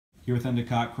Here with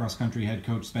Endicott cross-country head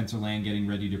coach Spencer Land getting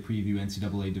ready to preview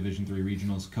NCAA Division III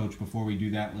regionals. Coach, before we do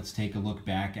that, let's take a look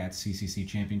back at CCC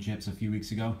championships a few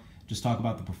weeks ago. Just talk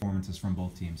about the performances from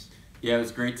both teams. Yeah, it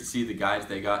was great to see the guys.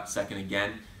 They got second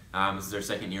again. This is their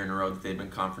second year in a row that they've been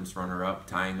conference runner-up,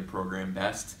 tying the program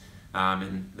best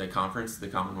in the conference, the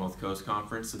Commonwealth Coast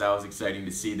Conference. So that was exciting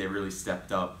to see. They really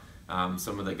stepped up.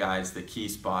 Some of the guys, the key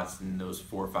spots in those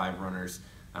 4 or 5 runners,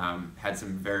 had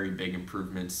some very big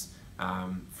improvements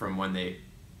from when they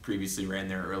previously ran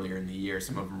there earlier in the year.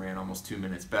 Some of them ran almost 2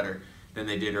 minutes better than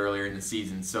they did earlier in the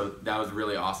season. So that was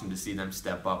really awesome to see them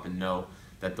step up and know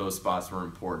that those spots were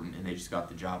important, and they just got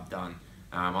the job done.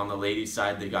 On the ladies'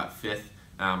 side, they got 5th.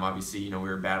 Obviously, we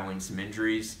were battling some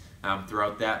injuries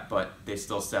throughout that, but they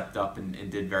still stepped up and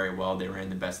did very well. They ran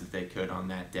the best that they could on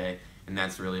that day, and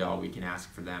that's really all we can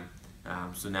ask for them.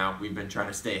 So now we've been trying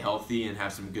to stay healthy and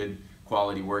have some good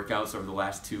quality workouts over the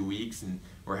last 2 weeks, and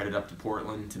we're headed up to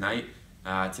Portland tonight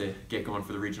to get going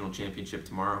for the regional championship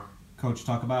tomorrow. Coach,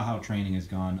 talk about how training has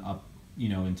gone up,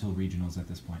 until regionals at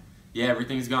this point. Yeah,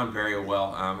 everything's gone very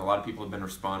well. A lot of people have been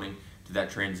responding to that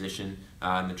transition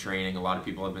in the training. A lot of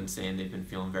people have been saying they've been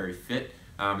feeling very fit,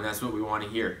 and that's what we want to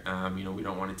hear. We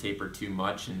don't want to taper too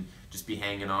much and just be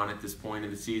hanging on at this point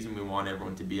of the season. We want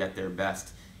everyone to be at their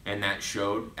best, and that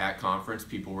showed at conference.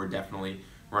 People were definitely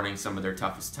running some of their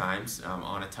toughest times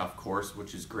on a tough course,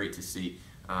 which is great to see.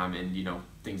 And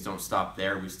things don't stop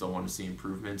there. We still want to see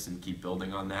improvements and keep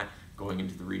building on that going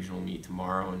into the regional meet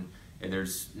tomorrow. And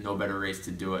there's no better race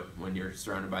to do it when you're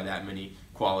surrounded by that many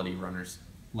quality runners.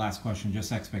 Last question,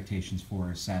 just expectations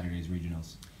for Saturday's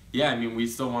regionals. Yeah, we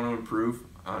still want to improve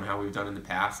on how we've done in the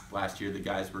past. Last year the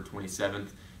guys were 27th,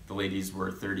 the ladies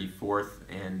were 34th,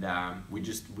 and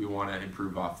we want to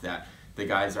improve off that. The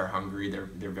guys are hungry,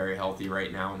 they're very healthy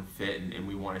right now and fit, and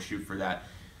we want to shoot for that,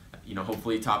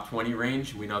 hopefully top 20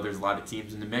 range. We know there's a lot of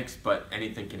teams in the mix, but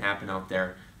anything can happen out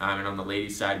there. And on the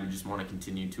ladies' side, we just want to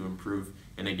continue to improve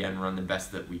and, again, run the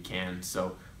best that we can.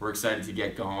 So we're excited to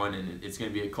get going, and it's going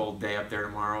to be a cold day up there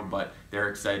tomorrow, but they're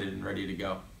excited and ready to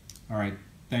go. All right.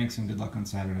 Thanks, and good luck on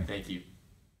Saturday. Thank you.